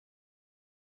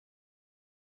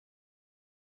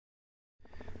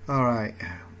Alright,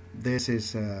 this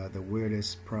is the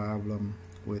weirdest problem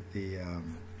with the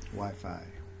Wi-Fi.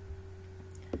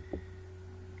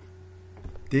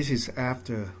 This is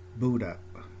after boot up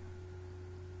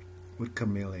with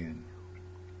Chameleon.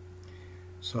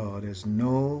 So there's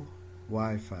no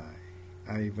Wi-Fi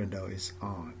even though it's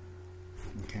on.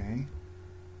 Okay?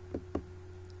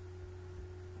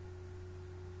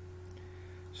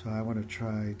 So I want to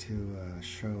try to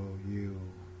show you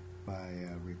by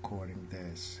recording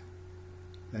this.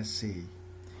 Let's see.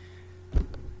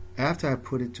 After I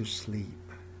put it to sleep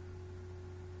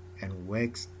and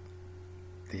wakes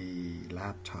the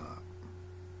laptop,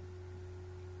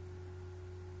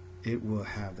 it will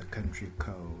have the country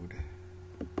code.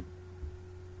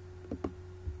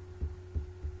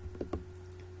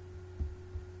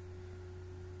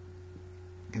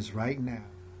 Because right now,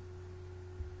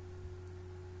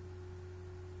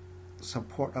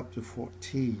 support up to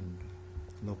 14.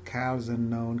 Locales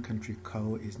unknown, country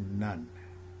code is none.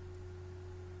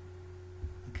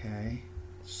 Okay,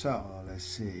 so let's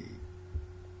see.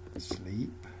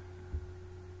 Sleep.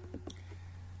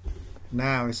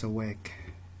 Now it's awake.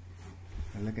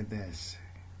 And look at this.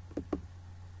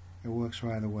 It works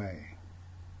right away.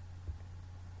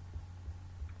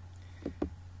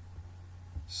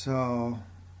 So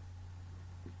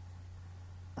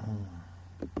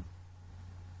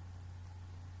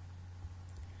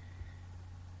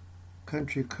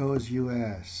country codes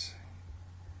US,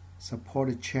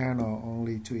 supported channel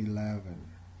only to 11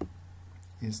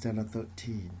 instead of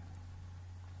 13.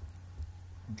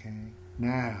 Okay,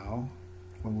 now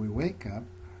when we wake up,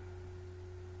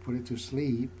 put it to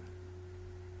sleep,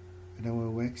 and then when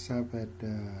it wakes up at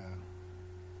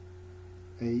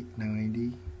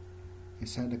 8:90, it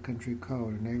set the country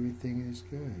code and everything is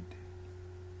good.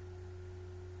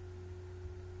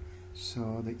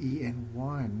 So the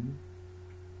EN1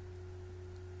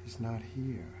 is not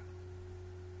here.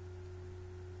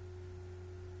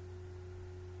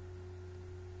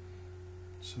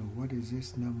 So what is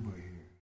this number here?